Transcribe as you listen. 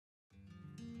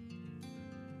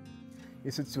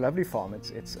Yes, it's a lovely farm.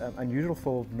 It's unusual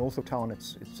for north of town.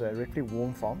 It's a relatively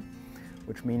warm farm,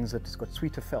 which means that it's got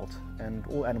sweeter veld, and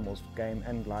all animals, game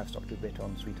and livestock, do better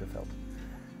on sweeter veld.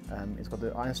 It's got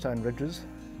the ironstone ridges,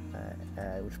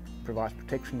 which provides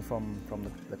protection from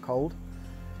the cold.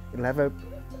 It'll have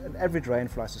an average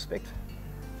rainfall, I suspect,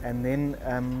 and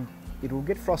then it will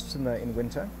get frosts in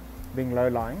winter, being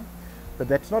low-lying, but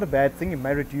that's not a bad thing. It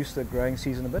may reduce the growing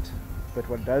season a bit, but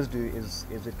what it does do is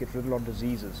it gets rid of a lot of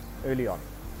diseases early on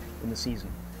in the season,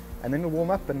 and then it'll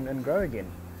warm up and grow again.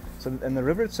 So, and the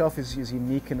river itself is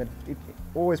unique in that it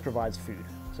always provides food.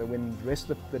 So when the rest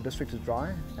of the district is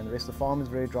dry and the rest of the farm is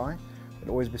very dry,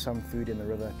 there'll always be some food in the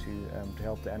river to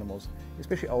help the animals,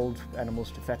 especially old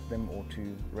animals, to fatten them or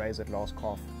to raise that last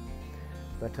calf.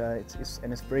 But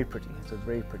it's very pretty. It's a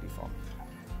very pretty farm,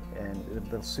 and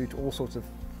it'll suit all sorts of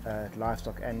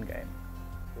livestock and game.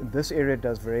 This area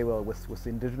does very well with the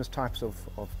indigenous types of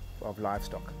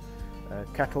livestock.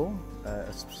 Cattle,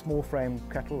 small frame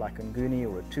cattle like a Nguni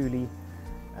or a Tuli,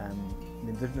 the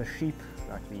indigenous sheep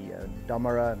like the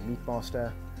Damara,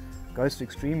 Meatmaster, goes to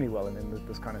extremely well in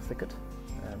this kind of thicket.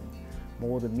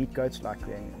 More the meat goats like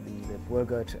the boer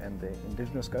goat and the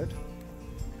indigenous goat.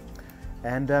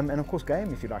 And of course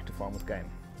game, if you like to farm with game.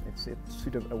 It's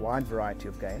suit a wide variety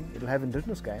of game. It'll have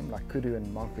indigenous game like kudu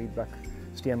and Mount Reedbuck,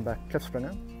 steenbuck,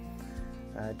 klipspringer,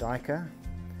 duiker,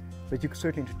 but you could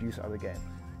certainly introduce other game.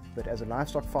 But as a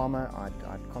livestock farmer,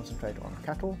 I'd concentrate on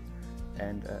cattle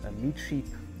and a meat sheep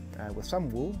with some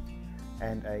wool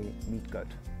and a meat goat.